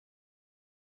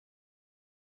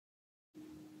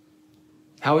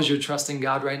How is your trust in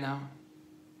God right now?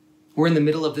 We're in the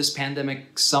middle of this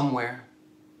pandemic somewhere.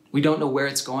 We don't know where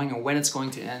it's going or when it's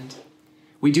going to end.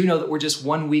 We do know that we're just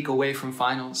 1 week away from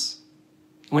finals.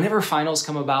 Whenever finals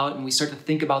come about and we start to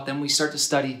think about them, we start to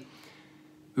study,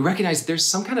 we recognize there's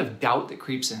some kind of doubt that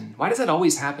creeps in. Why does that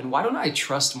always happen? Why don't I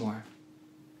trust more?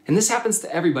 And this happens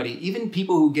to everybody, even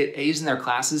people who get A's in their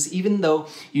classes, even though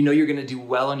you know you're going to do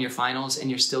well on your finals and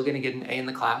you're still going to get an A in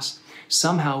the class,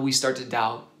 somehow we start to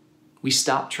doubt. We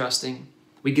stop trusting.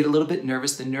 We get a little bit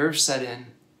nervous. The nerves set in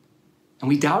and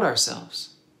we doubt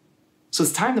ourselves. So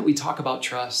it's time that we talk about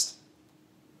trust.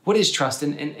 What is trust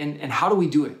and how do we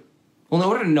do it? Well, in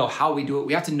order to know how we do it,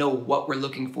 we have to know what we're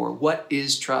looking for. What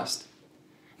is trust?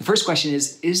 The first question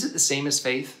is it the same as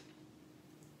faith?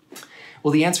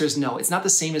 Well, the answer is no. It's not the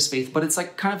same as faith, but it's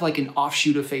kind of like an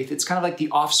offshoot of faith. It's kind of like the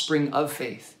offspring of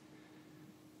faith.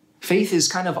 Faith is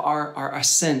kind of our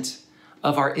ascent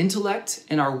of our intellect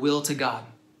and our will to God.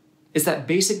 It's that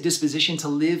basic disposition to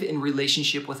live in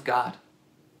relationship with God.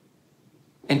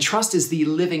 And trust is the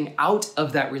living out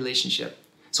of that relationship.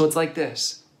 So it's like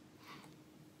this.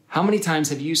 How many times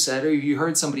have you said, or you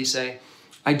heard somebody say,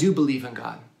 I do believe in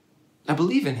God. I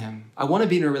believe in him. I want to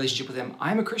be in a relationship with him.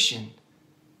 I'm a Christian.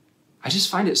 I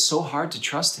just find it so hard to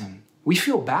trust him. We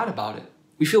feel bad about it.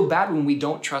 We feel bad when we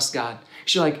don't trust God.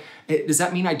 You're like, does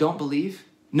that mean I don't believe?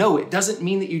 No, it doesn't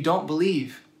mean that you don't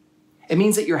believe. It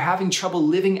means that you're having trouble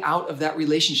living out of that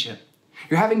relationship.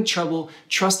 You're having trouble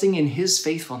trusting in his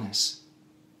faithfulness.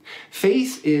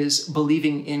 Faith is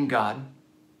believing in God.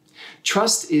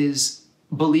 Trust is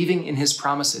believing in his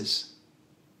promises.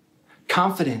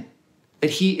 Confident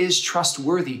that he is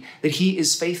trustworthy, that he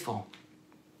is faithful.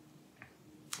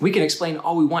 We can explain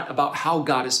all we want about how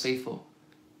God is faithful.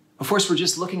 Of course, we're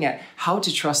just looking at how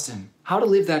to trust him, how to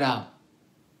live that out.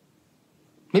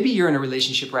 Maybe you're in a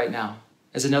relationship right now,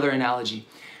 as another analogy.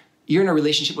 You're in a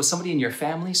relationship with somebody in your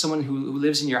family, someone who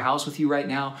lives in your house with you right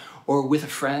now, or with a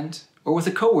friend, or with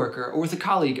a coworker, or with a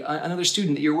colleague, another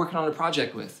student that you're working on a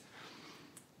project with.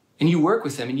 And you work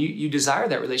with them and you desire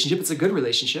that relationship. It's a good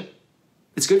relationship.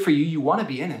 It's good for you. You want to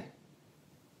be in it,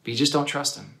 but you just don't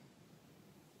trust him.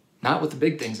 Not with the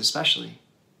big things, especially.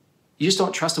 You just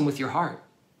don't trust him with your heart.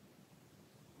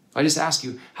 I just ask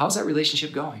you, how's that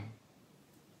relationship going?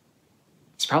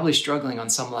 It's probably struggling on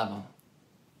some level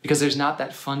because there's not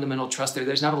that fundamental trust there.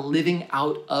 There's not a living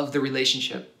out of the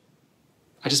relationship.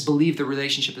 I just believe the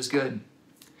relationship is good. And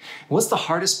what's the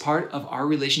hardest part of our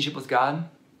relationship with God?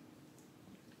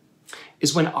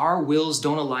 Is when our wills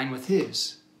don't align with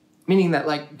his. Meaning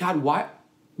that God,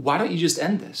 why don't you just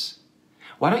end this?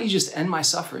 Why don't you just end my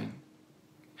suffering?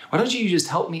 Why don't you just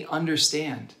help me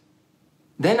understand?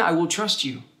 Then I will trust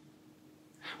you.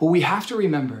 Well, we have to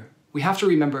remember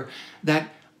that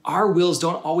our wills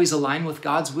don't always align with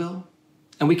God's will,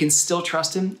 and we can still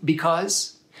trust him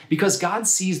because God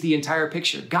sees the entire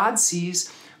picture. God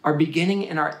sees our beginning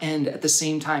and our end at the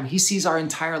same time. He sees our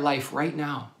entire life right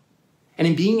now. And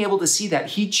in being able to see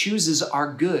that, he chooses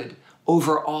our good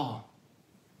over all.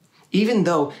 Even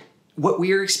though what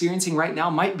we are experiencing right now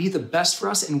might be the best for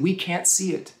us and we can't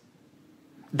see it.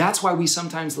 That's why we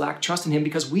sometimes lack trust in him,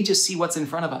 because we just see what's in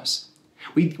front of us.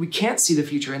 We can't see the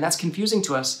future, and that's confusing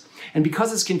to us. And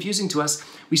because it's confusing to us,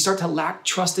 we start to lack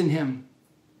trust in him.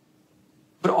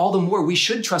 But all the more, we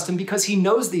should trust him because he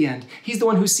knows the end. He's the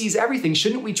one who sees everything.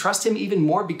 Shouldn't we trust him even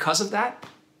more because of that?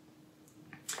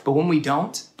 But when we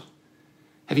don't,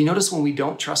 have you noticed when we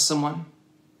don't trust someone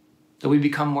that we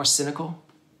become more cynical?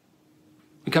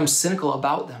 We become cynical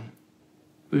about them.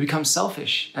 We become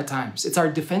selfish at times. It's our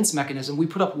defense mechanism. We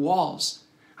put up walls.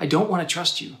 I don't want to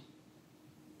trust you.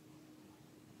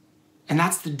 And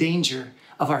that's the danger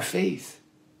of our faith.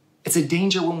 It's a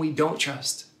danger when we don't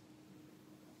trust.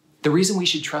 The reason we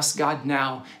should trust God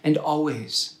now and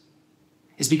always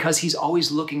is because he's always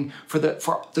looking for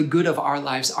the good of our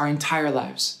lives, our entire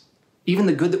lives, even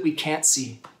the good that we can't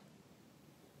see.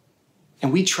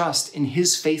 And we trust in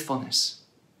his faithfulness.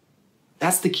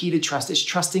 That's the key to trust, is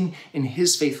trusting in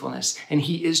his faithfulness, and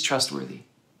he is trustworthy.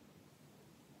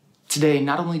 Today,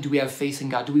 not only do we have faith in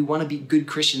God, do we want to be good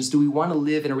Christians? Do we want to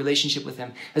live in a relationship with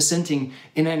him, assenting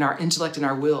in our intellect and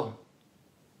our will?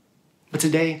 But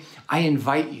today, I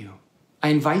invite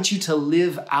you to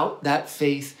live out that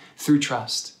faith through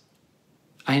trust.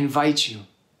 I invite you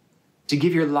to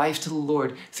give your life to the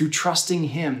Lord through trusting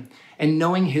him and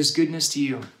knowing his goodness to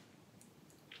you.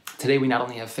 Today, we not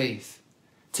only have faith,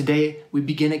 today we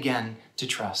begin again to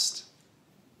trust.